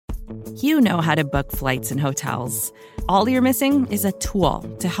You know how to book flights and hotels. All you're missing is a tool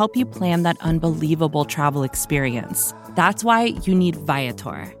to help you plan that unbelievable travel experience. That's why you need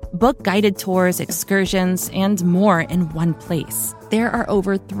Viator. Book guided tours, excursions, and more in one place. There are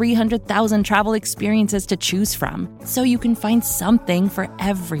over 300,000 travel experiences to choose from, so you can find something for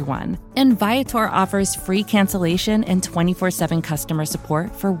everyone. And Viator offers free cancellation and 24/7 customer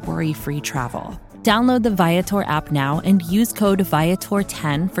support for worry-free travel. Download the Viator app now and use code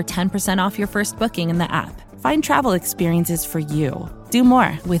Viator10 for 10% off your first booking in the app. Find travel experiences for you. Do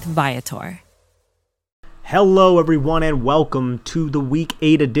more with Viator. Hello, everyone, and welcome to the Week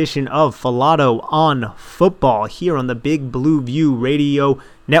 8 edition of Falado on Football here on the Big Blue View Radio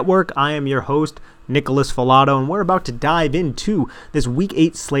Network. I am your host, Nicholas Falado, and we're about to dive into this Week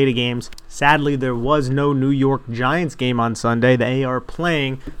 8 slate of games. Sadly, there was no New York Giants game on Sunday. They are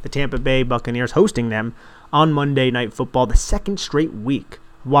playing the Tampa Bay Buccaneers, hosting them on Monday Night Football, the second straight week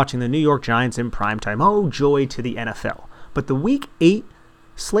watching the New York Giants in primetime. Oh, joy to the NFL. But the Week 8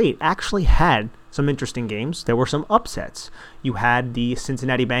 slate actually had some interesting games. There were some upsets. You had the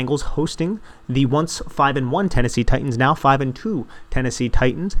Cincinnati Bengals hosting the once 5-1 Tennessee Titans, now 5-2 Tennessee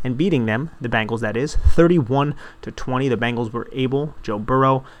Titans, and beating them, the Bengals that is, 31-20. The Bengals were able, Joe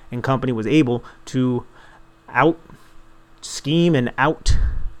Burrow and company was able to out-scheme and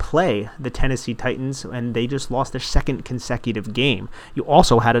outplay the Tennessee Titans, and they just lost their second consecutive game. You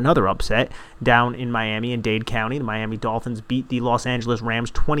also had another upset down in Miami in Dade County. The Miami Dolphins beat the Los Angeles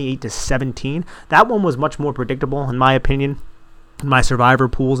Rams 28-17. That one was much more predictable, in my opinion. In my survivor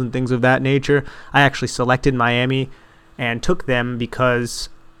pools and things of that nature, I actually selected Miami and took them because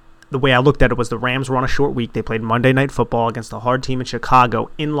the way I looked at it was the Rams were on a short week. They played Monday Night Football against a hard team in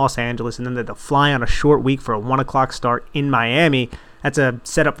Chicago in Los Angeles, and then they had to fly on a short week for a 1 o'clock start in Miami. That's a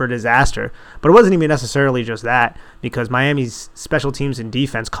setup for disaster. But it wasn't even necessarily just that, because Miami's special teams and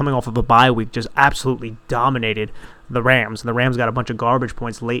defense coming off of a bye week just absolutely dominated the Rams. The Rams got a bunch of garbage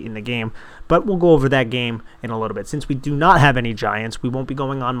points late in the game, but we'll go over that game in a little bit. Since we do not have any Giants, we won't be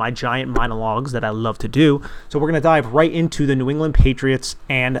going on my Giant monologues that I love to do. So we're going to dive right into the New England Patriots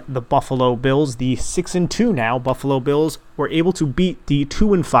and the Buffalo Bills. The 6-2 now Buffalo Bills were able to beat the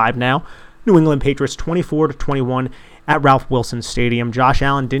 2-5 now New England Patriots 24-21 at Ralph Wilson Stadium. Josh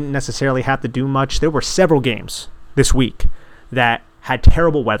Allen didn't necessarily have to do much. There were several games this week that had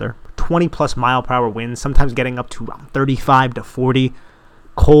terrible weather, 20-plus mile-per-hour winds, sometimes getting up to 35-40,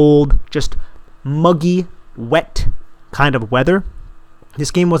 cold, just muggy, wet kind of weather.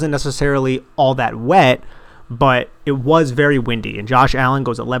 This game wasn't necessarily all that wet, but it was very windy, and Josh Allen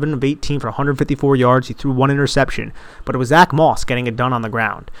goes 11 of 18 for 154 yards. He threw one interception, but it was Zach Moss getting it done on the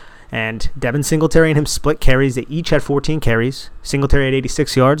ground. And Devin Singletary and him split carries. They each had 14 carries. Singletary had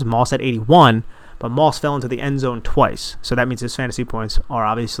 86 yards, Moss had 81, but Moss fell into the end zone twice. So that means his fantasy points are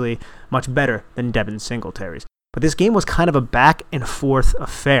obviously much better than Devin Singletary's. But this game was kind of a back and forth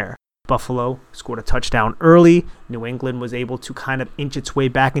affair. Buffalo scored a touchdown early. New England was able to kind of inch its way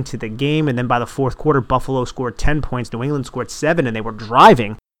back into the game. And then by the fourth quarter, Buffalo scored 10 points. New England scored 7, and they were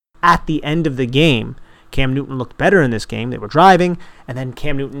driving at the end of the game. Cam Newton looked better in this game. They were driving, and then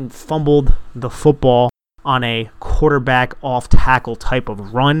Cam Newton fumbled the football on a quarterback off-tackle type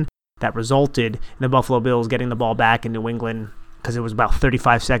of run that resulted in the Buffalo Bills getting the ball back, in New England, because it was about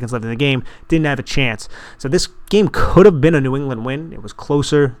 35 seconds left in the game, didn't have a chance. So this game could have been a New England win. It was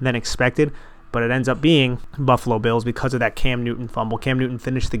closer than expected, but it ends up being Buffalo Bills because of that Cam Newton fumble. Cam Newton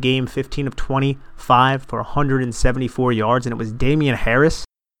finished the game 15 of 25 for 174 yards, and it was Damian Harris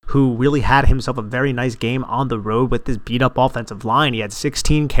who really had himself a very nice game on the road with this beat-up offensive line. He had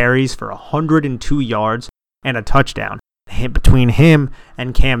 16 carries for 102 yards and a touchdown. Between him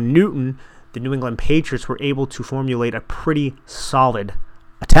and Cam Newton, the New England Patriots were able to formulate a pretty solid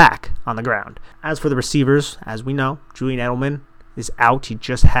attack on the ground. As for the receivers, as we know, Julian Edelman is out. He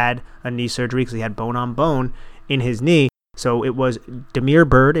just had a knee surgery because he had bone-on-bone in his knee. So it was Damiere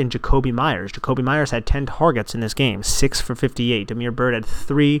Byrd and Jakobi Meyers. Jakobi Meyers had 10 targets in this game, 6 for 58. Damiere Byrd had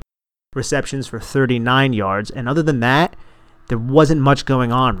 3 receptions for 39 yards. And other than that, there wasn't much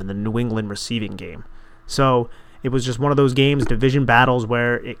going on in the New England receiving game. So it was just one of those games, division battles,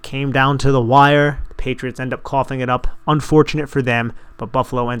 where it came down to the wire. The Patriots end up coughing it up. Unfortunate for them, but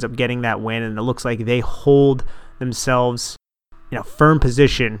Buffalo ends up getting that win, and it looks like they hold themselves in a firm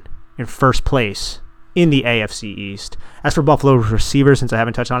position in first place in the AFC East. As for Buffalo's receivers, since I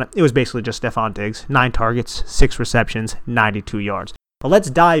haven't touched on it, it was basically just Stephon Diggs. 9 targets, 6 receptions, 92 yards. But let's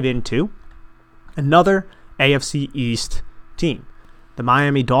dive into another AFC East team. The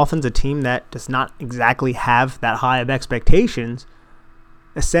Miami Dolphins, a team that does not exactly have that high of expectations,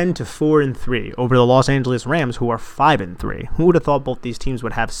 ascend to 4-3 over the Los Angeles Rams, who are 5-3. Who would have thought both these teams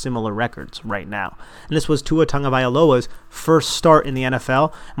would have similar records right now? And this was Tua Tagovailoa's first start in the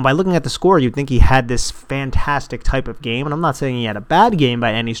NFL. And by looking at the score, you'd think he had this fantastic type of game. And I'm not saying he had a bad game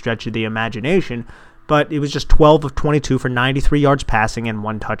by any stretch of the imagination, but it was just 12 of 22 for 93 yards passing and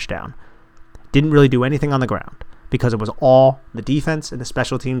 1 touchdown. Didn't really do anything on the ground, because it was all the defense and the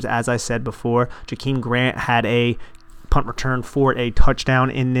special teams. As I said before, Jakeem Grant had a punt return for a touchdown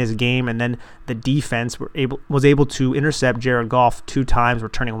in this game, and then the defense was able to intercept Jared Goff 2 times,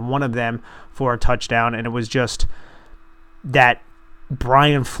 returning one of them for a touchdown. And it was just that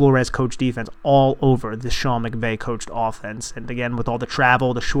Brian Flores coached defense all over the Sean McVay coached offense. And again, with all the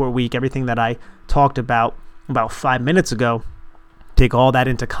travel, the short week, everything that I talked about 5 minutes ago, take all that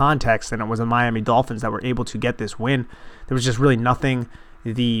into context, and it was the Miami Dolphins that were able to get this win. There was just really nothing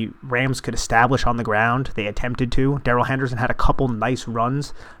the Rams could establish on the ground. They attempted to. Darrell Henderson had a couple nice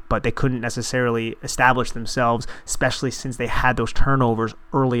runs, but they couldn't necessarily establish themselves, especially since they had those turnovers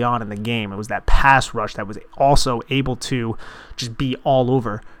early on in the game. It was that pass rush that was also able to just be all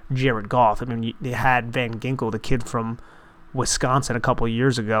over Jared Goff. I mean, they had Van Ginkel, the kid from Wisconsin, a couple of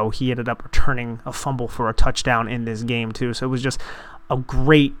years ago. He ended up returning a fumble for a touchdown in this game too. So it was just a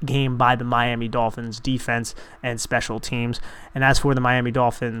great game by the Miami Dolphins defense and special teams. And as for the Miami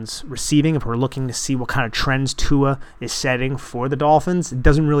Dolphins receiving, if we're looking to see what kind of trends Tua is setting for the Dolphins, it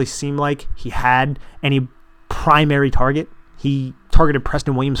doesn't really seem like he had any primary target. He targeted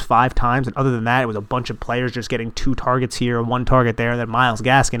Preston Williams 5 times, and other than that, it was a bunch of players just getting 2 targets here, 1 target there. Then Myles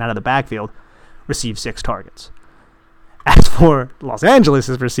Gaskin out of the backfield received 6 targets. As for Los Angeles'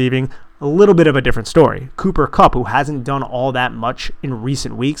 receiving, a little bit of a different story. Cooper Kupp, who hasn't done all that much in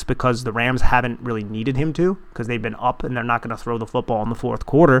recent weeks because the Rams haven't really needed him to, because they've been up and they're not going to throw the football in the fourth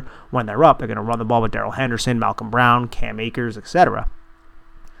quarter when they're up. They're going to run the ball with Darrell Henderson, Malcolm Brown, Cam Akers, etc.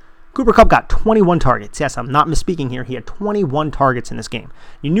 Cooper Kupp got 21 targets. Yes, I'm not misspeaking here. He had 21 targets in this game.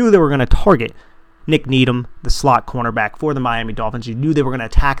 You knew they were going to target Nick Needham, the slot cornerback for the Miami Dolphins. You knew they were going to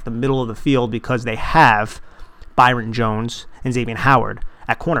attack the middle of the field because they have Byron Jones and Xavier Howard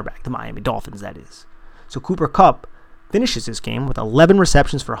at cornerback, the Miami Dolphins, that is. So Cooper Kupp finishes this game with 11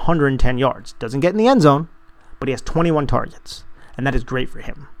 receptions for 110 yards. Doesn't get in the end zone, but he has 21 targets, and that is great for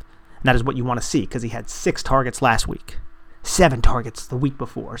him. And that is what you want to see, because he had 6 targets last week, 7 targets the week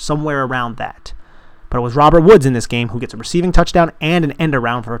before, somewhere around that. But it was Robert Woods in this game who gets a receiving touchdown and an end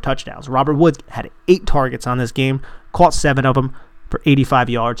around for a touchdown. So Robert Woods had 8 targets on this game, caught 7 of them for 85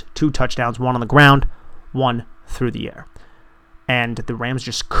 yards, 2 touchdowns, 1 on the ground, 1 through the air. And the Rams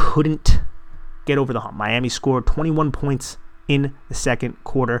just couldn't get over the hump. Miami scored 21 points in the second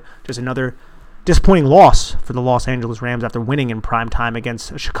quarter. Just another disappointing loss for the Los Angeles Rams after winning in prime time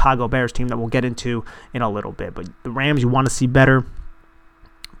against a Chicago Bears team that we'll get into in a little bit. But the Rams, you want to see better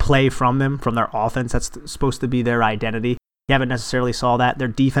play from them, from their offense. That's supposed to be their identity. You haven't necessarily saw that. Their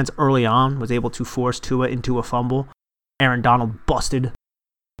defense early on was able to force Tua into a fumble. Aaron Donald busted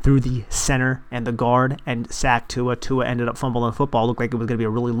through the center and the guard and sacked Tua. Tua ended up fumbling the football. Looked like it was going to be a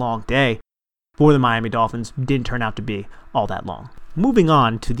really long day for the Miami Dolphins. Didn't turn out to be all that long. Moving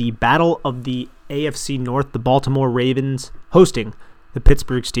on to the battle of the AFC North, the Baltimore Ravens hosting the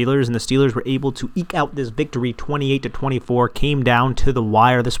Pittsburgh Steelers, and the Steelers were able to eke out this victory 28-24, came down to the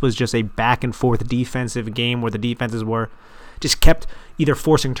wire. This was just a back and forth defensive game where the defenses were just kept either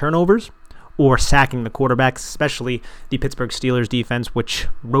forcing turnovers or sacking the quarterbacks, especially the Pittsburgh Steelers defense, which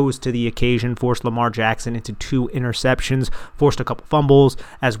rose to the occasion, forced Lamar Jackson into 2 interceptions, forced a couple fumbles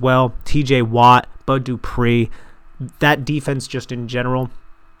as well. TJ Watt, Bud Dupree, that defense just in general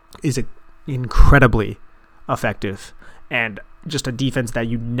is incredibly effective and just a defense that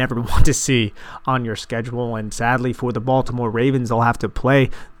you never want to see on your schedule. And sadly for the Baltimore Ravens, they'll have to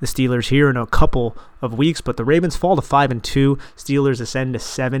play the Steelers here in a couple of weeks, but the Ravens fall to 5-2. Steelers ascend to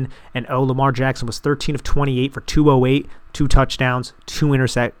 7-0. Lamar Jackson was 13 of 28 for 208, 2 touchdowns, 2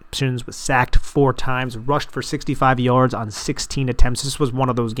 interceptions, was sacked 4 times, rushed for 65 yards on 16 attempts. This was one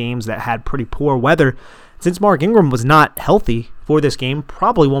of those games that had pretty poor weather. Since Mark Ingram was not healthy for this game,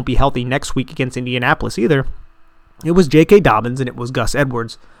 probably won't be healthy next week against Indianapolis either, it was J.K. Dobbins and it was Gus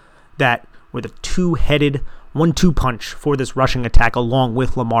Edwards that were the 2-headed 1-2 punch for this rushing attack along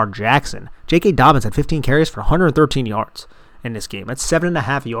with Lamar Jackson. J.K. Dobbins had 15 carries for 113 yards in this game. That's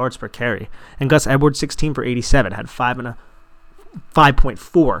 7.5 yards per carry. And Gus Edwards, 16 for 87, had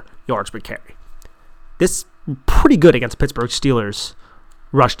 5.4 yards per carry. This pretty good against Pittsburgh Steelers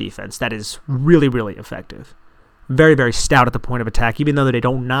rush defense. That is really, really effective. Very, very stout at the point of attack, even though they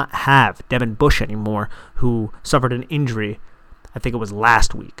do not have Devin Bush anymore, who suffered an injury, I think it was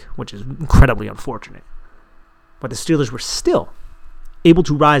last week, which is incredibly unfortunate. But the Steelers were still able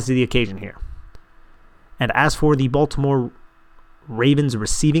to rise to the occasion here. And as for the Baltimore Ravens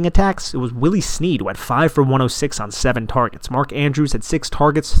receiving attacks, it was Willie Snead who had 5 for 106 on 7 targets. Mark Andrews had 6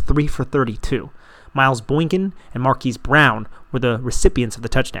 targets, 3 for 32. Miles Boykin and Marquise Brown were the recipients of the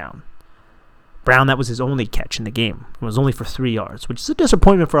touchdown. Brown, that was his only catch in the game. It was only for 3 yards, which is a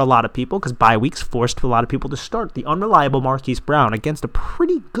disappointment for a lot of people because bye weeks forced a lot of people to start the unreliable Marquise Brown against a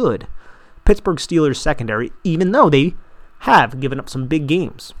pretty good Pittsburgh Steelers secondary, even though they have given up some big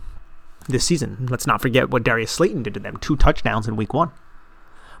games this season. Let's not forget what Darius Slayton did to them, 2 touchdowns in week 1.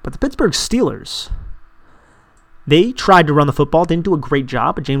 But the Pittsburgh Steelers, they tried to run the football, didn't do a great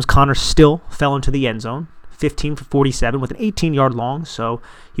job, but James Conner still fell into the end zone, 15 for 47 with an 18-yard long, so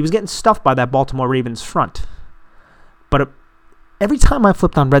he was getting stuffed by that Baltimore Ravens front. But every time I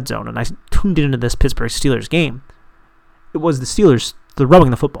flipped on Red Zone and I tuned into this Pittsburgh Steelers game, it was the Steelers throwing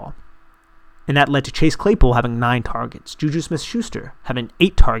the football. And that led to Chase Claypool having 9 targets. Juju Smith-Schuster having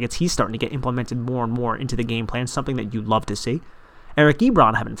 8 targets. He's starting to get implemented more and more into the game plan, something that you'd love to see. Eric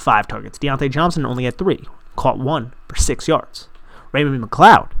Ebron having 5 targets. Deontay Johnson only had 3. Caught 1 for 6 yards. Raymond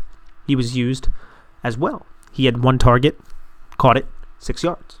McLeod, he was used as well. He had 1 target, caught it, 6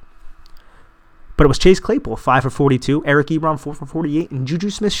 yards. But it was Chase Claypool, 5 for 42, Eric Ebron, 4 for 48, and Juju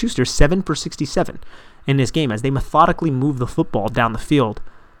Smith-Schuster, 7 for 67 in this game as they methodically moved the football down the field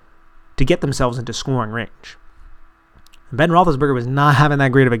to get themselves into scoring range. Ben Roethlisberger was not having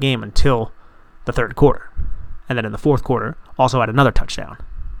that great of a game until the third quarter. And then in the fourth quarter, also had another touchdown.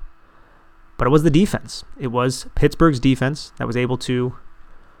 But it was the defense. It was Pittsburgh's defense that was able to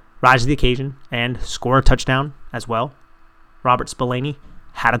rise to the occasion and score a touchdown as well. Robert Spillane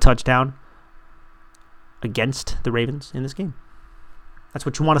had a touchdown against the Ravens in this game. That's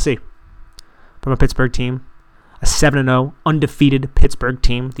what you want to see from a Pittsburgh team. A 7-0 undefeated Pittsburgh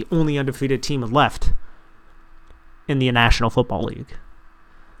team, the only undefeated team left in the National Football League.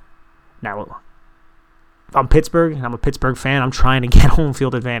 Now, if I'm Pittsburgh and I'm a Pittsburgh fan, I'm trying to get home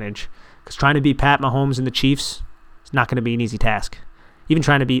field advantage because trying to beat Pat Mahomes and the Chiefs is not going to be an easy task. Even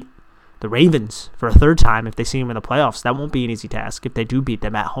trying to beat the Ravens for a third time if they see them in the playoffs, that won't be an easy task if they do beat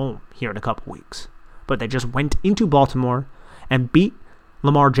them at home here in a couple weeks. But they just went into Baltimore and beat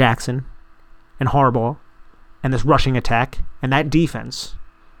Lamar Jackson and Harbaugh and this rushing attack and that defense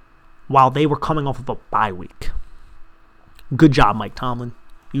while they were coming off of a bye week. Good job, Mike Tomlin.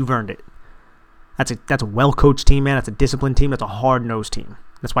 You've earned it. That's a well-coached team, man. That's a disciplined team. That's a hard-nosed team.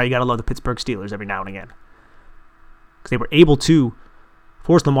 That's why you got to love the Pittsburgh Steelers every now and again. Because they were able to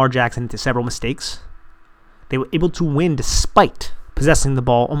force Lamar Jackson into several mistakes. They were able to win despite possessing the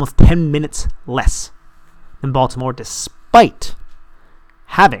ball almost 10 minutes less than Baltimore, despite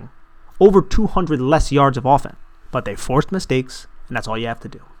having over 200 less yards of offense. But they forced mistakes, and that's all you have to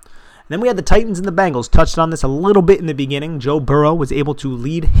do. And then we had the Titans and the Bengals. Touched on this a little bit in the beginning. Joe Burrow was able to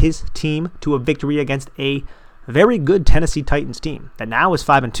lead his team to a victory against a very good Tennessee Titans team that now is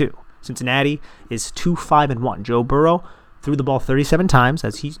 5-2. Cincinnati is 2-5-1. Joe Burrow threw the ball 37 times,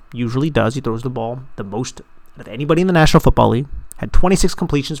 as he usually does. He throws the ball the most of anybody in the National Football League. Had 26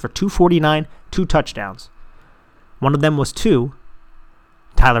 completions for 249, 2 touchdowns. One of them was to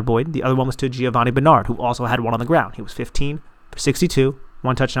Tyler Boyd. The other one was to Giovanni Bernard, who also had 1 on the ground. He was 15 for 62,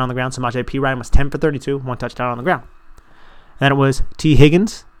 1 touchdown on the ground. Samaje Perine was 10 for 32, 1 touchdown on the ground. And then it was T.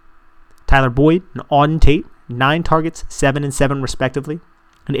 Higgins, Tyler Boyd, and Auden Tate, 9 targets, 7 and 7 respectively.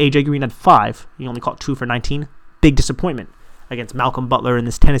 And A.J. Green had 5. He only caught 2 for 19. Big disappointment against Malcolm Butler and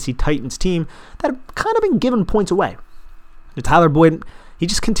this Tennessee Titans team that have kind of been giving points away. And Tyler Boyd, he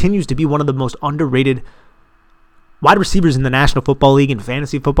just continues to be one of the most underrated wide receivers in the National Football League and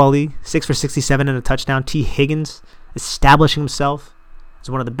Fantasy Football League. 6 for 67 and a touchdown. T. Higgins establishing himself as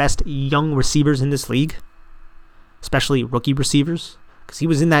one of the best young receivers in this league, especially rookie receivers, because he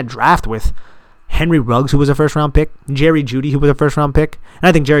was in that draft with Henry Ruggs, who was a first-round pick, Jerry Jeudy, who was a first-round pick, and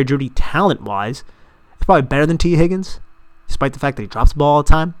I think Jerry Jeudy, talent-wise, is probably better than T. Higgins, despite the fact that he drops the ball all the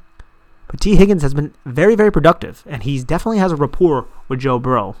time. But T. Higgins has been very, very productive, and he definitely has a rapport with Joe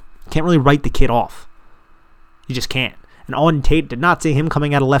Burrow. Can't really write the kid off. You just can't. And Auden Tate, did not see him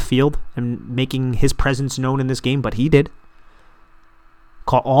coming out of left field and making his presence known in this game, but he did.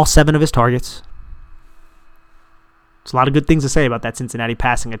 Caught all 7 of his targets. There's a lot of good things to say about that Cincinnati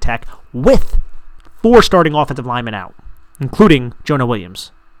passing attack with 4 starting offensive linemen out, including Jonah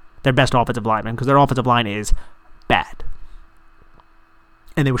Williams, their best offensive lineman, because their offensive line is bad.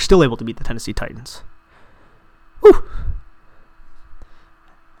 And they were still able to beat the Tennessee Titans. Whew.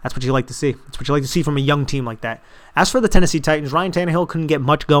 That's what you like to see. That's what you like to see from a young team like that. As for the Tennessee Titans, Ryan Tannehill couldn't get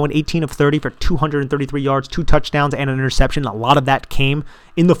much going. 18 of 30 for 233 yards, 2 touchdowns, and an interception. A lot of that came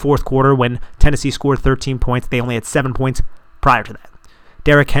in the fourth quarter when Tennessee scored 13 points. They only had 7 points prior to that.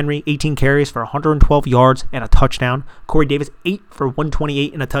 Derrick Henry, 18 carries for 112 yards and a touchdown. Corey Davis, 8 for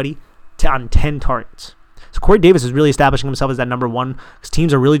 128 and a tutty on 10 targets. So Corey Davis is really establishing himself as that number one because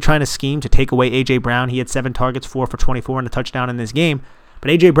teams are really trying to scheme to take away A.J. Brown. He had 7 targets, 4 for 24 and a touchdown in this game.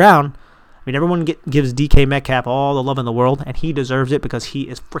 But A.J. Brown, everyone gives DK Metcalf all the love in the world, and he deserves it because he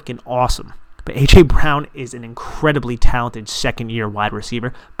is freaking awesome. But A.J. Brown is an incredibly talented second-year wide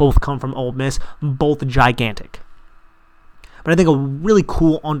receiver. Both come from Ole Miss, both gigantic. But I think a really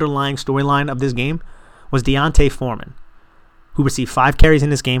cool underlying storyline of this game was D'Onta Foreman, who received 5 carries in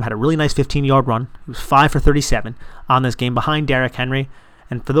this game, had a really nice 15-yard run. He was 5 for 37 on this game behind Derrick Henry.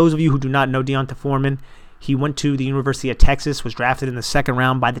 And for those of you who do not know D'Onta Foreman, he went to the University of Texas, was drafted in the second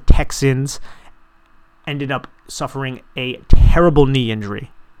round by the Texans, ended up suffering a terrible knee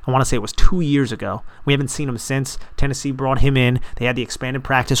injury. I want to say it was 2 years ago. We haven't seen him since. Tennessee brought him in. They had the expanded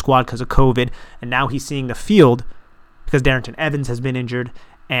practice squad because of COVID, and now he's seeing the field because Darrington Evans has been injured,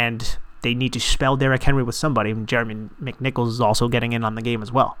 and they need to spell Derrick Henry with somebody. Jeremy McNichols is also getting in on the game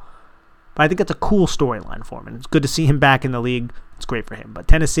as well. But I think that's a cool storyline for him. It's good to see him back in the league. It's great for him. But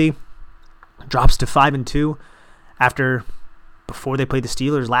Tennessee drops to 5-2 before they played the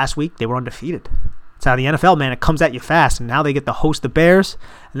Steelers last week. They were undefeated. It's how the NFL, man, it comes at you fast. And now they get to host the Bears,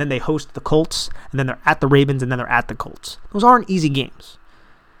 and then they host the Colts, and then they're at the Ravens, and then they're at the Colts. Those aren't easy games.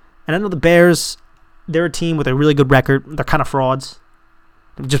 And I know the Bears, they're a team with a really good record. They're kind of frauds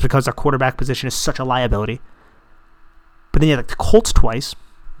just because their quarterback position is such a liability. But then you have the Colts twice.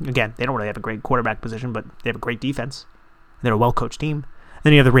 Again, they don't really have a great quarterback position, but they have a great defense. They're a well-coached team. And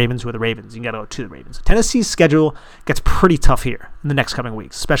then you have the Ravens, who are the Ravens. You got to go to the Ravens. Tennessee's schedule gets pretty tough here in the next coming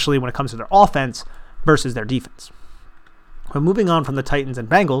weeks, especially when it comes to their offense versus their defense. But moving on from the Titans and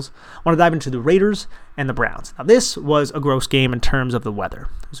Bengals, I want to dive into the Raiders and the Browns. Now, this was a gross game in terms of the weather.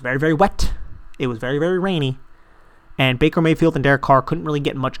 It was very, very wet. It was very, very rainy. And Baker Mayfield and Derek Carr couldn't really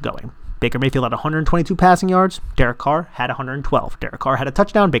get much going. Baker Mayfield had 122 passing yards. Derek Carr had 112. Derek Carr had a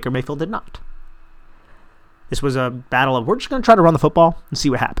touchdown. Baker Mayfield did not. This was a battle of we're just going to try to run the football and see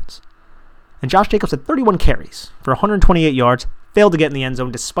what happens. And Josh Jacobs had 31 carries for 128 yards, failed to get in the end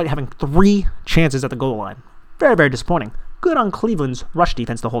zone despite having 3 chances at the goal line. Very, very disappointing. Good on Cleveland's rush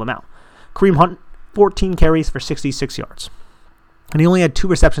defense to hold him out. Kareem Hunt, 14 carries for 66 yards. And he only had 2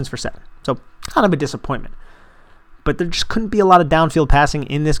 receptions for 7. So kind of a disappointment. But there just couldn't be a lot of downfield passing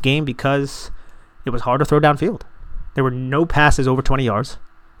in this game because it was hard to throw downfield. There were no passes over 20 yards.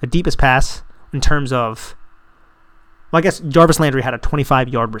 The deepest pass in terms of, well, I guess Jarvis Landry had a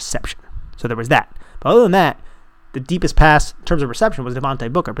 25-yard reception. So there was that. But other than that, the deepest pass in terms of reception was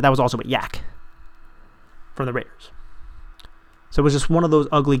Devontae Booker, but that was also a yak from the Raiders. So it was just one of those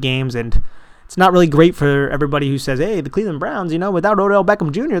ugly games, and it's not really great for everybody who says, hey, the Cleveland Browns, without Odell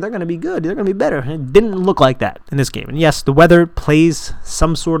Beckham Jr., they're going to be good. They're going to be better. And it didn't look like that in this game. And yes, the weather plays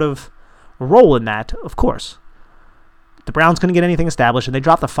some sort of role in that, of course. The Browns couldn't get anything established, and they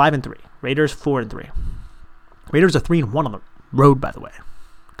dropped to 5-3. Raiders 4-3. Raiders are 3-1 on the road, by the way.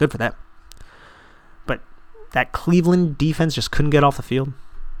 Good for them. But that Cleveland defense just couldn't get off the field.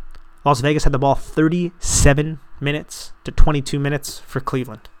 Las Vegas had the ball 37 minutes to 22 minutes for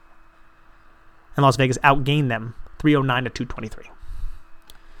Cleveland. And Las Vegas outgained them 309 to 223.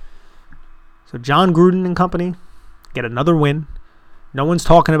 So John Gruden and company get another win. No one's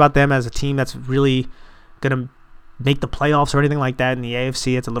talking about them as a team that's really going to make the playoffs or anything like that. In the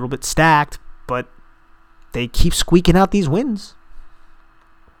AFC, it's a little bit stacked, but they keep squeaking out these wins.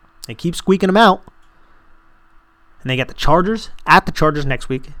 They keep squeaking them out. And they get the Chargers at the Chargers next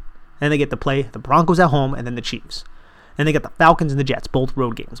week. And then they get to play the Broncos at home and then the Chiefs. And they get the Falcons and the Jets, both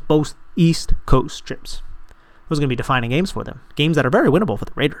road games, both East Coast trips. Those are going to be defining games for them. Games that are very winnable for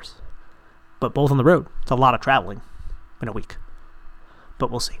the Raiders. But both on the road. It's a lot of traveling in a week.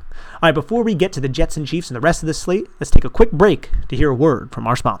 But we'll see. All right, before we get to the Jets and Chiefs and the rest of this slate, let's take a quick break to hear a word from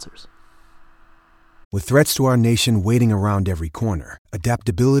our sponsors. With threats to our nation waiting around every corner,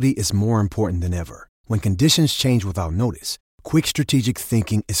 adaptability is more important than ever. When conditions change without notice, quick strategic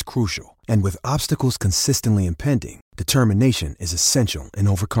thinking is crucial. And with obstacles consistently impending, determination is essential in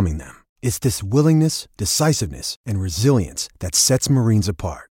overcoming them. It's this willingness, decisiveness, and resilience that sets Marines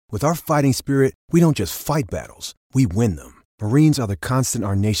apart. With our fighting spirit, we don't just fight battles, we win them. Marines are the constant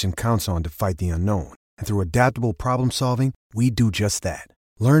our nation counts on to fight the unknown. And through adaptable problem solving, we do just that.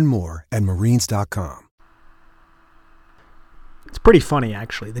 Learn more at marines.com. It's pretty funny,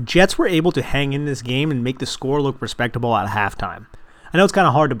 actually. The Jets were able to hang in this game and make the score look respectable at halftime. I know it's kind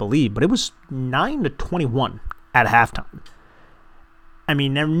of hard to believe, but it was 9-21 at halftime. I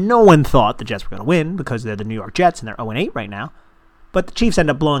mean, no one thought the Jets were going to win because they're the New York Jets and they're 0-8 right now. But the Chiefs end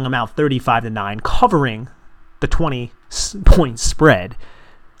up blowing them out 35-9, covering the 20-point spread.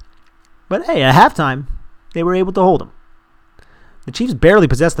 But hey, at halftime, they were able to hold them. The Chiefs barely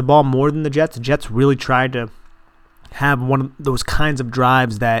possessed the ball more than the Jets. The Jets really tried to have one of those kinds of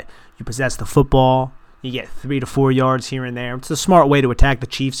drives that you possess the football, you get 3 to 4 yards here and there. It's a smart way to attack the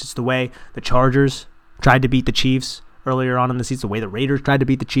Chiefs. It's the way the Chargers tried to beat the Chiefs earlier on in the season, the way the Raiders tried to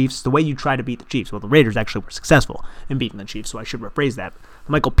beat the Chiefs, the way you try to beat the Chiefs. Well, the Raiders actually were successful in beating the Chiefs, so I should rephrase that.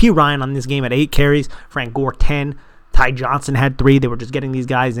 Michael P. Ryan on this game had 8 carries, Frank Gore 10, Ty Johnson had 3. They were just getting these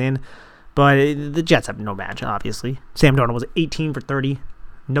guys in. But the Jets have no match, obviously. Sam Darnold was 18 for 30,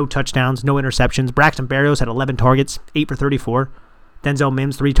 no touchdowns, no interceptions. Braxton Berrios had 11 targets, 8 for 34. Denzel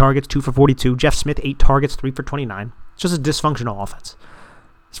Mims, 3 targets, 2 for 42. Jeff Smith, 8 targets, 3 for 29. It's just a dysfunctional offense.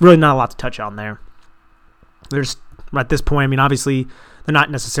 It's really not a lot to touch on there. There's, at this point, I mean, obviously, they're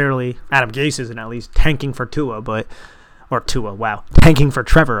not necessarily, Adam Gase isn't at least, tanking for tanking for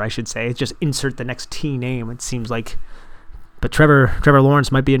Trevor, I should say. It's just insert the next T name, it seems like. But Trevor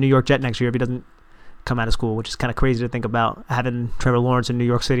Lawrence might be a New York Jet next year if he doesn't come out of school, which is kind of crazy to think about, having Trevor Lawrence in New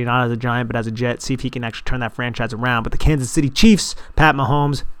York City, not as a Giant, but as a Jet, see if he can actually turn that franchise around. But the Kansas City Chiefs, Pat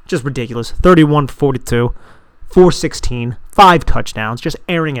Mahomes, just ridiculous. 31 for 42, 416, 5 touchdowns, just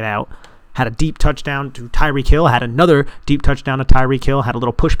airing it out. Had a deep touchdown to Tyreek Hill, had another deep touchdown to Tyreek Hill, had a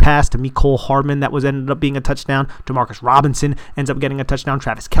little push pass to Mecole Hardman that ended up being a touchdown. Demarcus Robinson ends up getting a touchdown.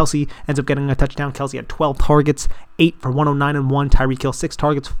 Travis Kelce ends up getting a touchdown. Kelce had 12 targets, 8 for 109 and 1. Tyreek Hill 6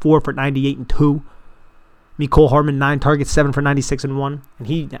 targets, 4 for 98 and 2. Mecole Hardman 9 targets, 7 for 96 and 1. And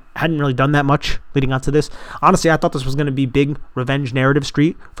he hadn't really done that much leading up to this. Honestly, I thought this was going to be big revenge narrative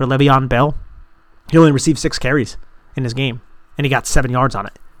street for Le'Veon Bell. He only received 6 carries in this game, and he got 7 yards on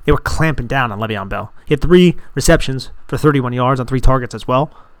it. They were clamping down on Le'Veon Bell. He had 3 receptions for 31 yards on 3 targets as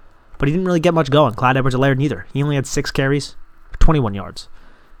well, but he didn't really get much going. Clyde Edwards-Helaire neither. He only had 6 carries for 21 yards.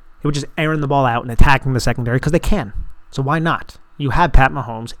 They were just airing the ball out and attacking the secondary because they can. So why not? You have Pat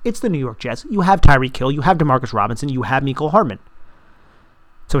Mahomes. It's the New York Jets. You have Tyreek Hill. You have Demarcus Robinson. You have Mecole Hardman.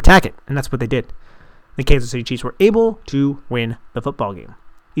 So attack it, and that's what they did. The Kansas City Chiefs were able to win the football game.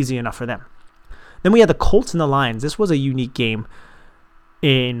 Easy enough for them. Then we had the Colts and the Lions. This was a unique game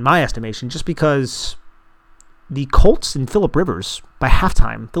in my estimation, just because the Colts and Phillip Rivers, by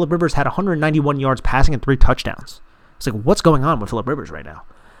halftime, Phillip Rivers had 191 yards passing and 3 touchdowns. It's like, what's going on with Phillip Rivers right now?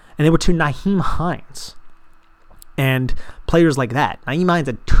 And they were to Nyheim Hines and players like that. Nyheim Hines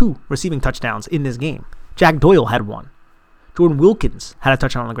had 2 receiving touchdowns in this game. Jack Doyle had 1. Jordan Wilkins had a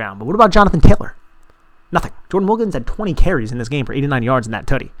touchdown on the ground. But what about Jonathan Taylor? Nothing. Jordan Wilkins had 20 carries in this game for 89 yards in that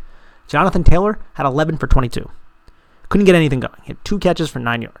tutty. Jonathan Taylor had 11 for 22. Couldn't get anything going. He had 2 catches for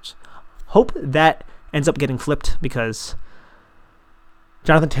 9 yards. Hope that ends up getting flipped because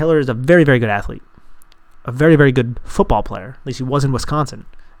Jonathan Taylor is a very, very good athlete. A very, very good football player. At least he was in Wisconsin.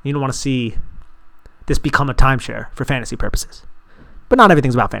 You don't want to see this become a timeshare for fantasy purposes. But not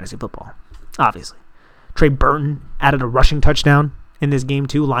everything's about fantasy football, obviously. Trey Burton added a rushing touchdown in this game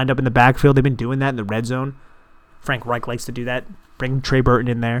too, lined up in the backfield. They've been doing that in the red zone. Frank Reich likes to do that. Bring Trey Burton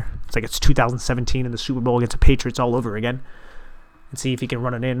in there. It's like it's 2017 in the Super Bowl against the Patriots all over again. And see if he can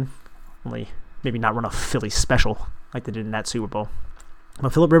run it in. Only maybe not run a Philly special like they did in that Super Bowl.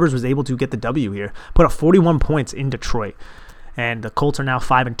 But Phillip Rivers was able to get the W here. Put up 41 points in Detroit. And the Colts are now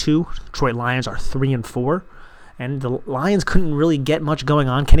 5-2. Detroit Lions are 3-4. And the Lions couldn't really get much going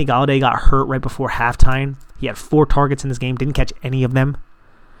on. Kenny Golladay got hurt right before halftime. He had 4 targets in this game. Didn't catch any of them.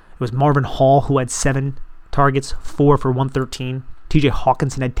 It was Marvin Hall who had 7 targets, 4 for 113. TJ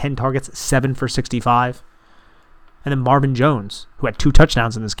Hawkinson had 10 targets, 7 for 65. And then Marvin Jones, who had 2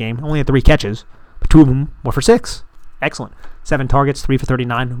 touchdowns in this game, only had 3 catches, but 2 of them were for 6. Excellent. 7 targets, 3 for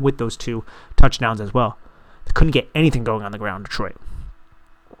 39 with those 2 touchdowns as well. They couldn't get anything going on the ground, Detroit.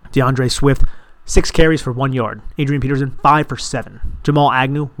 DeAndre Swift, 6 carries for 1 yard. Adrian Peterson, 5 for 7. Jamal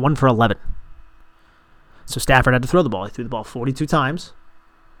Agnew, 1 for 11. So Stafford had to throw the ball. He threw the ball 42 times,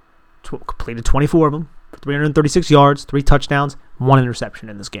 completed 24 of them, for 336 yards, 3 touchdowns, 1 interception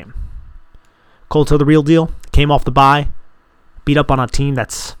in this game. Colts are the real deal. Came off the bye, beat up on a team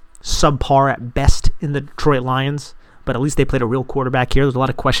that's subpar at best in the Detroit Lions, but at least they played a real quarterback here. There's a lot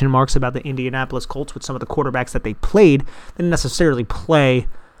of question marks about the Indianapolis Colts with some of the quarterbacks that they played. They didn't necessarily play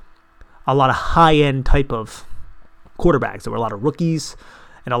a lot of high-end type of quarterbacks. There were a lot of rookies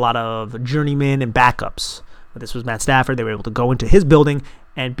and a lot of journeymen and backups. But this was Matt Stafford. They were able to go into his building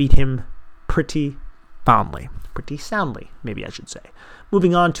and beat him pretty soundly, maybe I should say.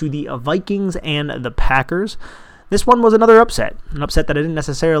 Moving on to the Vikings and the Packers. This one was another upset, an upset that I didn't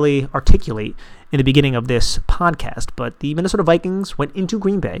necessarily articulate in the beginning of this podcast, but the Minnesota Vikings went into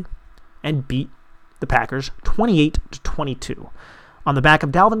Green Bay and beat the Packers 28-22. on the back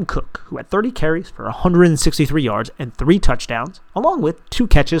of Dalvin Cook, who had 30 carries for 163 yards and 3 touchdowns, along with 2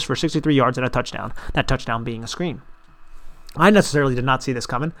 catches for 63 yards and a touchdown, that touchdown being a screen. I necessarily did not see this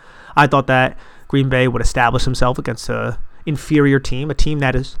coming. I thought that Green Bay would establish himself against an inferior team, a team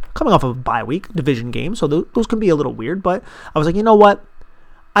that is coming off of a bye week, division game, so those can be a little weird, but I was like, you know what?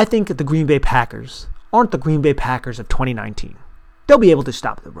 I think that the Green Bay Packers aren't the Green Bay Packers of 2019. They'll be able to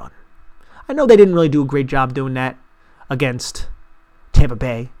stop the run. I know they didn't really do a great job doing that against Tampa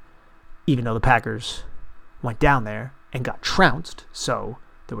Bay, even though the Packers went down there and got trounced, so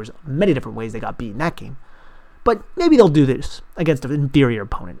there was many different ways they got beat in that game. But maybe they'll do this against an inferior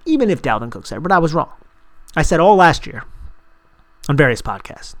opponent, even if Dalvin Cook said, but I was wrong. I said all last year on various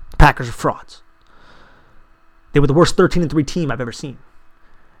podcasts, the Packers are frauds. They were the worst 13-3 team I've ever seen.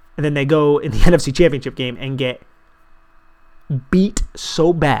 And then they go in the NFC Championship game and get beat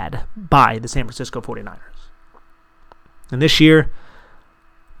so bad by the San Francisco 49ers. And this year,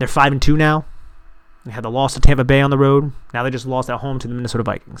 they're 5-2 now. They had the loss to Tampa Bay on the road. Now they just lost at home to the Minnesota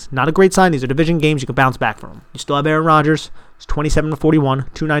Vikings. Not a great sign. These are division games. You can bounce back from them. You still have Aaron Rodgers. It's 27-41,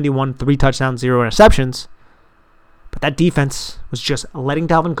 291, 3 touchdowns, 0 interceptions. But that defense was just letting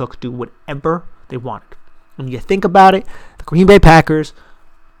Dalvin Cook do whatever they wanted. When you think about it, the Green Bay Packers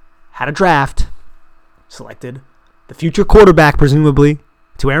had a draft, selected the future quarterback, presumably,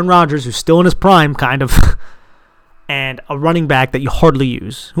 to Aaron Rodgers, who's still in his prime, kind of, and a running back that you hardly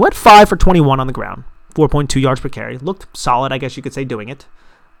use, who had 5 for 21 on the ground, 4.2 yards per carry. Looked solid, I guess you could say, doing it.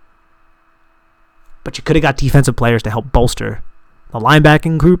 But you could have got defensive players to help bolster the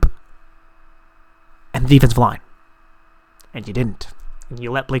linebacking group and the defensive line. And you didn't. And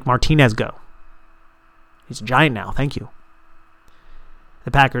you let Blake Martinez go. He's a Giant now. Thank you.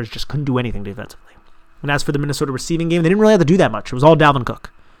 The Packers just couldn't do anything defensively. And as for the Minnesota receiving game, they didn't really have to do that much. It was all Dalvin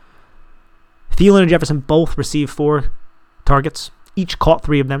Cook. Thielen and Jefferson both received 4 targets. Each caught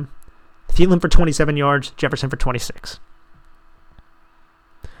 3 of them. Thielen for 27 yards, Jefferson for 26.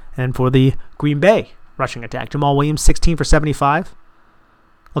 And for the Green Bay rushing attack, Jamal Williams, 16 for 75.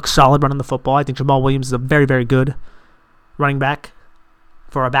 Looks solid running the football. I think Jamal Williams is a very, very good running back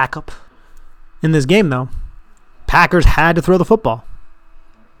for a backup. In this game, though, Packers had to throw the football.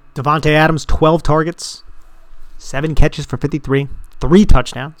 Davante Adams, 12 targets, 7 catches for 53, 3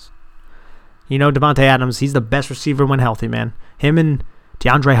 touchdowns. You know, Davante Adams, he's the best receiver when healthy, man. Him and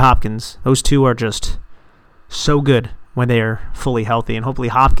DeAndre Hopkins, those two are just so good when they are fully healthy. And hopefully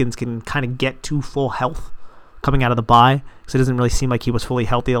Hopkins can kind of get to full health coming out of the bye, because it doesn't really seem like he was fully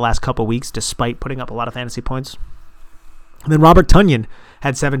healthy the last couple of weeks, despite putting up a lot of fantasy points. And then Robert Tonyan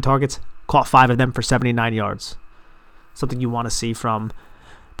had 7 targets, caught 5 of them for 79 yards. Something you want to see from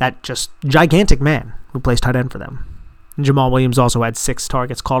that just gigantic man who plays tight end for them. And Jamal Williams also had 6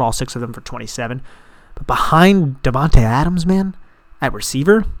 targets, caught all 6 of them for 27. But behind Davante Adams, man, at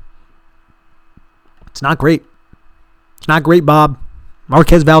receiver, it's not great. It's not great, Bob.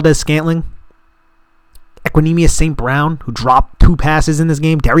 Marquez Valdes-Scantling, Equanimeous St. Brown, who dropped 2 passes in this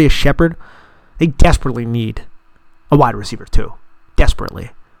game, Darius Shepard. They desperately need a wide receiver too.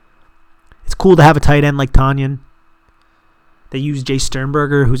 Desperately. It's cool to have a tight end like Tonyan. They used Jay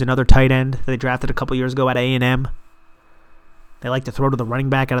Sternberger, who's another tight end that they drafted a couple years ago at A&M. They like to throw to the running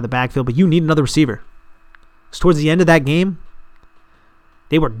back out of the backfield, but you need another receiver. So towards the end of that game,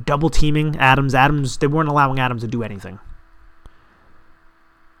 they were double teaming Adams. They weren't allowing Adams to do anything.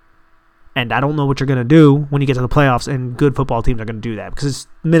 And I don't know what you're going to do when you get to the playoffs, and good football teams are going to do that, because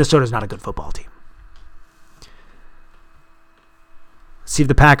Minnesota's not a good football team. See if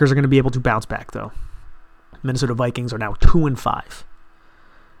the Packers are going to be able to bounce back, though. Minnesota Vikings are now 2-5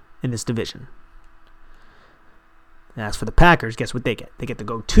 in this division. And as for the Packers, guess what they get? They get to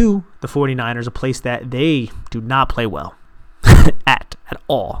go to the 49ers, a place that they do not play well at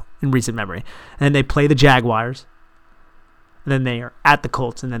all in recent memory. And then they play the Jaguars. And then they are at the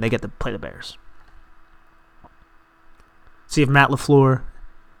Colts, and then they get to play the Bears. See if Matt LaFleur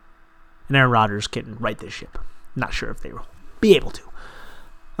and Aaron Rodgers can right this ship. Not sure if they will be able to.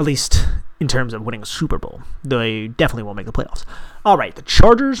 At least in terms of winning a Super Bowl. They definitely won't make the playoffs. All right, the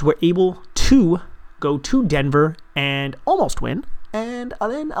Chargers were able to go to Denver and almost win, and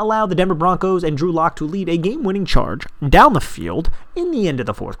then allow the Denver Broncos and Drew Lock to lead a game-winning charge down the field in the end of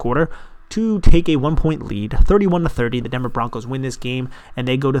the fourth quarter to take a 1-point lead, 31-30. The Denver Broncos win this game, and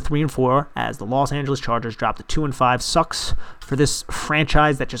they go to 3-4 as the Los Angeles Chargers drop to 2-5. Sucks for this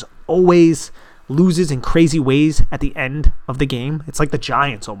franchise that just always loses in crazy ways at the end of the game. It's like the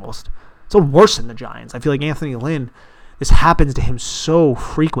Giants almost. It's worse than the Giants. I feel like Anthony Lynn, this happens to him so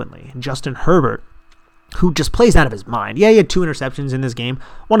frequently. And Justin Herbert, who just plays out of his mind. Yeah, he had 2 interceptions in this game.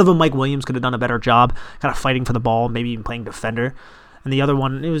 One of them, Mike Williams, could have done a better job kind of fighting for the ball, maybe even playing defender. And the other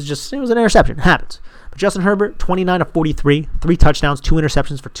one, it was an interception. It happens. But Justin Herbert, 29 of 43, 3 touchdowns, 2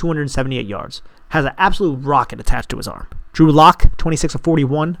 interceptions for 278 yards. Has an absolute rocket attached to his arm. Drew Lock, 26 of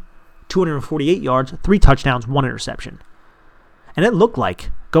 41, 248 yards, 3 touchdowns, 1 interception. And it looked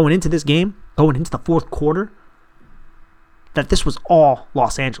like, going into this game, going into the fourth quarter, that this was all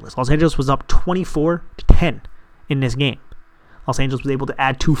Los Angeles. Los Angeles was up 24-10 in this game. Los Angeles was able to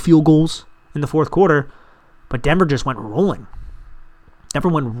add 2 field goals in the fourth quarter, but Denver just went rolling. Denver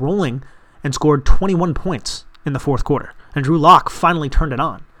went rolling and scored 21 points in the fourth quarter. And Drew Lock finally turned it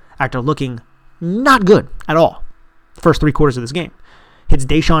on after looking not good at all the first 3 quarters of this game. Hits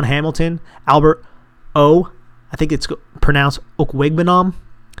Deshaun Hamilton, Albert O, I think it's pronounced Okwuegbunam,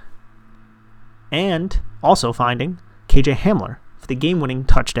 and also finding KJ Hamler for the game-winning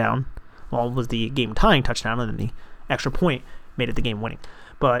touchdown. Well, it was the game-tying touchdown, and then the extra point made it the game-winning.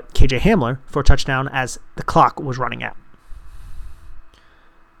 But KJ Hamler for a touchdown as the clock was running out.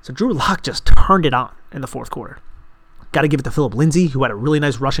 So Drew Lock just turned it on in the fourth quarter. Got to give it to Phillip Lindsay, who had a really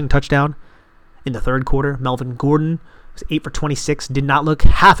nice rushing touchdown in the third quarter. Melvin Gordon was 8 for 26. Did not look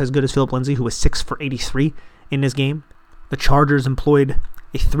half as good as Phillip Lindsay, who was 6 for 83 in this game. The Chargers employed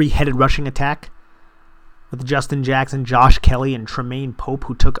a 3-headed rushing attack with Justin Jackson, Josh Kelly, and Tremaine Pope,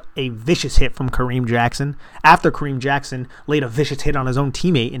 who took a vicious hit from Kareem Jackson after Kareem Jackson laid a vicious hit on his own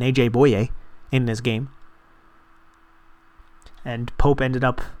teammate in A.J. Boye in this game. And Pope ended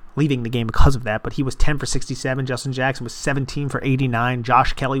up leaving the game because of that, but he was 10 for 67. Justin Jackson was 17 for 89.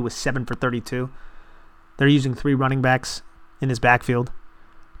 Josh Kelly was 7 for 32. They're using 3 running backs in this backfield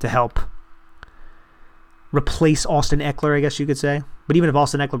to help replace Austin Eckler, I guess you could say. But even if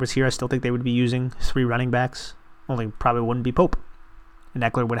Austin Eckler was here, I still think they would be using 3 running backs. Only probably wouldn't be Pope. And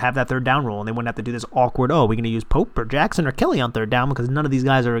Eckler would have that third down role, and they wouldn't have to do this awkward, are we going to use Pope or Jackson or Kelly on third down, because none of these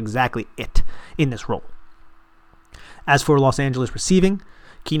guys are exactly it in this role. As for Los Angeles receiving,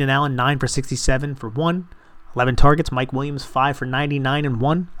 Keenan Allen, 9 for 67 for 1, 11 targets. Mike Williams, 5 for 99 and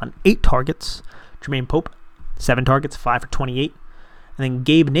 1 on 8 targets. Tremaine Pope, 7 targets, 5 for 28. And then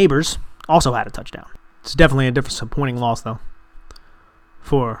Gabe Neighbors also had a touchdown. It's definitely a disappointing loss, though,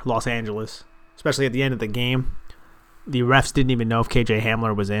 for Los Angeles, especially at the end of the game. The refs didn't even know if KJ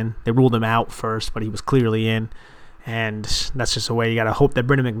Hamler was in. They ruled him out first, but he was clearly in. And that's just a way you got to hope that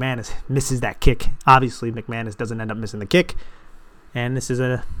Brendan McManus misses that kick. Obviously, McManus doesn't end up missing the kick. And this is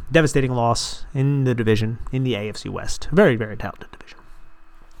a devastating loss in the division, in the AFC West. Very, very talented division.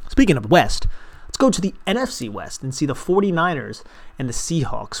 Speaking of West, let's go to the NFC West and see the 49ers and the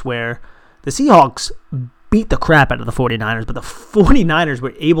Seahawks, where the Seahawks beat the crap out of the 49ers, but the 49ers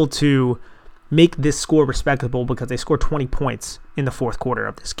were able to make this score respectable because they scored 20 points in the fourth quarter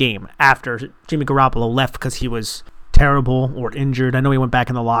of this game after Jimmy Garoppolo left because he was terrible or injured. I know he went back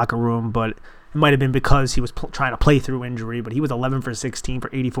in the locker room, but it might have been because he was trying to play through injury, but he was 11 for 16 for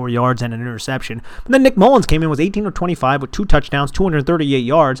 84 yards and an interception. But then Nick Mullins came in, was 18 for 25 with 2 touchdowns, 238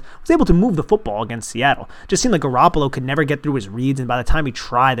 yards, was able to move the football against Seattle. Just seemed like Garoppolo could never get through his reads, and by the time he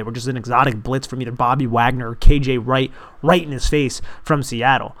tried, they were just an exotic blitz from either Bobby Wagner or KJ Wright right in his face from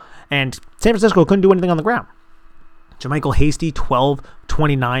Seattle. And San Francisco couldn't do anything on the ground. JaMychal Hasty,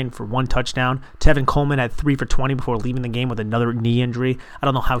 12-29 for 1 touchdown. Tevin Coleman had 3 for 20 before leaving the game with another knee injury. I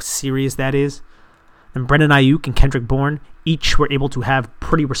don't know how serious that is. And Brandon Ayuk and Kendrick Bourne each were able to have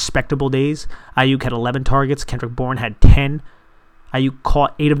pretty respectable days. Ayuk had 11 targets. Kendrick Bourne had 10. Ayuk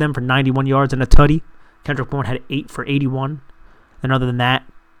caught 8 of them for 91 yards and a tutty. Kendrick Bourne had 8 for 81. And other than that,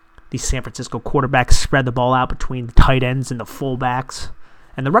 the San Francisco quarterbacks spread the ball out between the tight ends and the fullbacks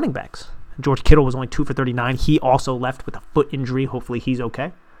and the running backs. George Kittle was only 2 for 39. He also left with a foot injury. Hopefully he's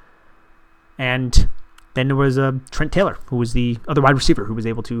okay. And then there was Trent Taylor, who was the other wide receiver, who was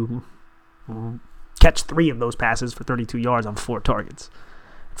able to catch 3 of those passes for 32 yards on 4 targets.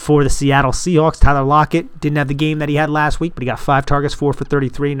 For the Seattle Seahawks, Tyler Lockett didn't have the game that he had last week, but he got 5 targets, 4 for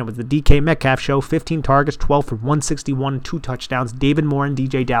 33, and it was the DK Metcalf show, 15 targets, 12 for 161, 2 touchdowns. David Moore and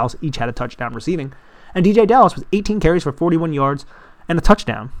DJ Dallas each had a touchdown receiving. And DJ Dallas was 18 carries for 41 yards and a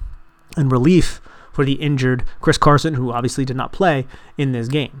touchdown. And relief for the injured Chris Carson, who obviously did not play in this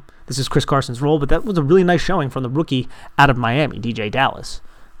game. This is Chris Carson's role, but that was a really nice showing from the rookie out of Miami, DJ Dallas.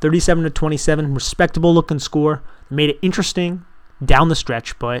 37-27, respectable looking score. Made it interesting down the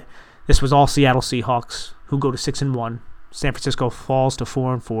stretch, but this was all Seattle Seahawks, who go to 6-1. San Francisco falls to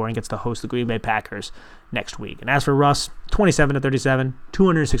 4-4 and gets to host the Green Bay Packers next week. And as for Russ, 27-37,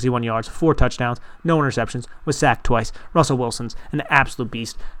 261 yards, 4 touchdowns, no interceptions, was sacked twice. Russell Wilson's an absolute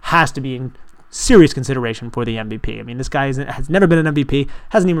beast, has to be in serious consideration for the MVP. I mean, this guy has never been an MVP,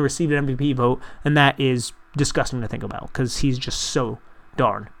 hasn't even received an MVP vote, and that is disgusting to think about because he's just so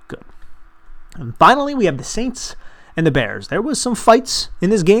darn good. And finally, we have the Saints and the Bears. There was some fights in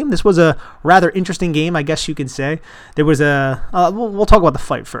this game. This was a rather interesting game, I guess you can say. There was we'll talk about the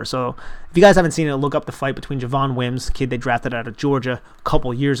fight first. So if you guys haven't seen it, look up the fight between Javon Wims, kid they drafted out of Georgia a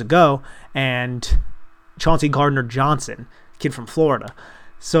couple years ago, and Chauncey Gardner-Johnson, kid from Florida.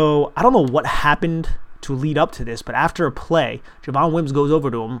 So I don't know what happened to lead up to this, but after a play, Javon Wims goes over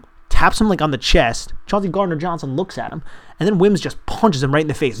to him, taps him like on the chest. Chauncey Gardner-Johnson looks at him, and then Wims just punches him right in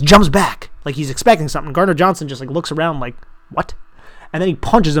the face, jumps back like he's expecting something. Gardner-Johnson just like looks around like, what? And then he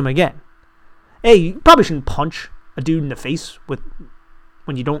punches him again. Hey, you probably shouldn't punch a dude in the face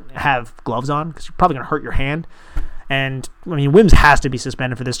when you don't have gloves on, because you're probably going to hurt your hand. And, I mean, Wims has to be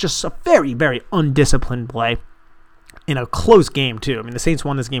suspended for this. Just a very, very undisciplined play in a close game, too. I mean, the Saints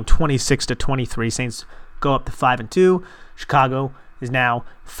won this game 26-23. Saints go up to 5-2. Chicago is now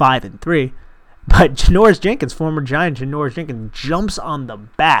 5-3. But Janoris Jenkins, former Giant Janoris Jenkins, jumps on the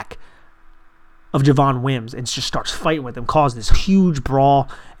back of Javon Wims and just starts fighting with him, caused this huge brawl,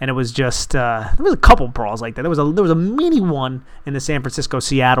 and it was just there was a couple brawls like that. There was a mini one in the San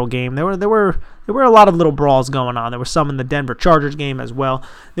Francisco-Seattle game. There were a lot of little brawls going on. There were some in the Denver Chargers game as well.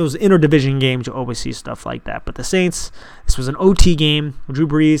 Those interdivision games, you always see stuff like that. But the Saints, this was an OT game. Drew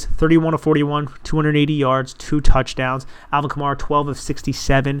Brees, 31-41, 280 yards, 2 touchdowns. Alvin Kamara, 12 of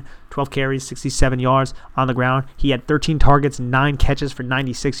 67, 12 carries, 67 yards on the ground. He had 13 targets, 9 catches for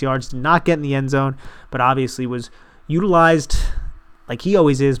 96 yards. Did not get in the end zone, but obviously was utilized like he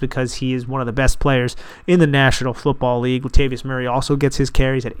always is, because he is one of the best players in the National Football League. Latavius Murray also gets his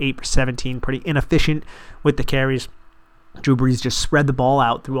carries at 8 for 17, pretty inefficient with the carries. Drew Brees just spread the ball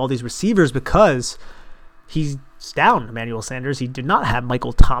out through all these receivers because he's down Emmanuel Sanders. He did not have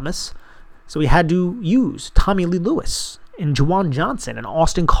Michael Thomas, so he had to use Tommy Lee Lewis and Juwan Johnson and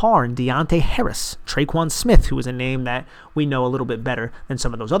Austin Carr and Deontay Harris, Traquan Smith, who is a name that we know a little bit better than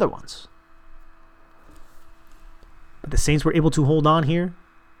some of those other ones. But the Saints were able to hold on here.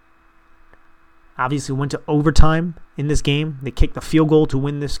 Obviously went to overtime in this game. They kicked the field goal to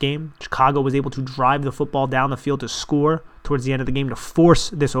win this game. Chicago was able to drive the football down the field to score towards the end of the game to force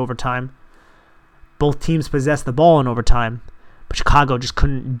this overtime. Both teams possessed the ball in overtime, but Chicago just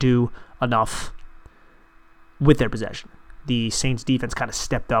couldn't do enough with their possession. The Saints defense kind of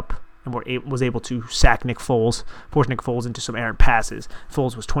stepped up and was able to sack Nick Foles, force Nick Foles into some errant passes.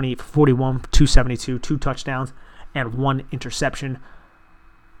 Foles was 28 for 41, 272, 2 touchdowns, and 1 interception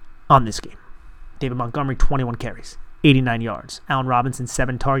on this game. David Montgomery, 21 carries, 89 yards. Allen Robinson,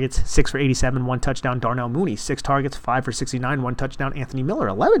 7 targets, 6 for 87, 1 touchdown. Darnell Mooney, 6 targets, 5 for 69, 1 touchdown. Anthony Miller,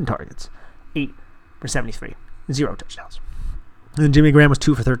 11 targets, 8 for 73, 0 touchdowns. And then Jimmy Graham was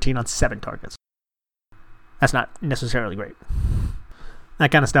 2 for 13 on 7 targets. That's not necessarily great.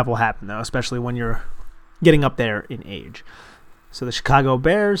 That kind of stuff will happen, though, especially when you're getting up there in age. So the Chicago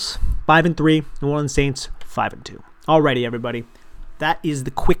Bears, 5-3. New Orleans Saints, 5-2. Alrighty, everybody. That is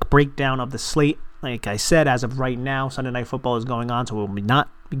the quick breakdown of the slate. Like I said, as of right now, Sunday Night Football is going on, so we'll not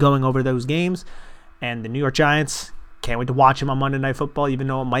be going over those games. And the New York Giants, can't wait to watch them on Monday Night Football, even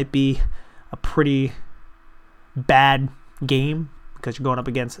though it might be a pretty bad game because you're going up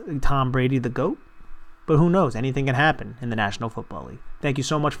against Tom Brady, the GOAT. But who knows? Anything can happen in the National Football League. Thank you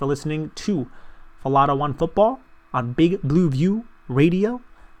so much for listening to Falado One Football on Big Blue View Radio.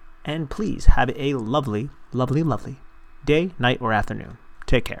 And please have a lovely, lovely, lovely day, night, or afternoon.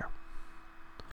 Take care.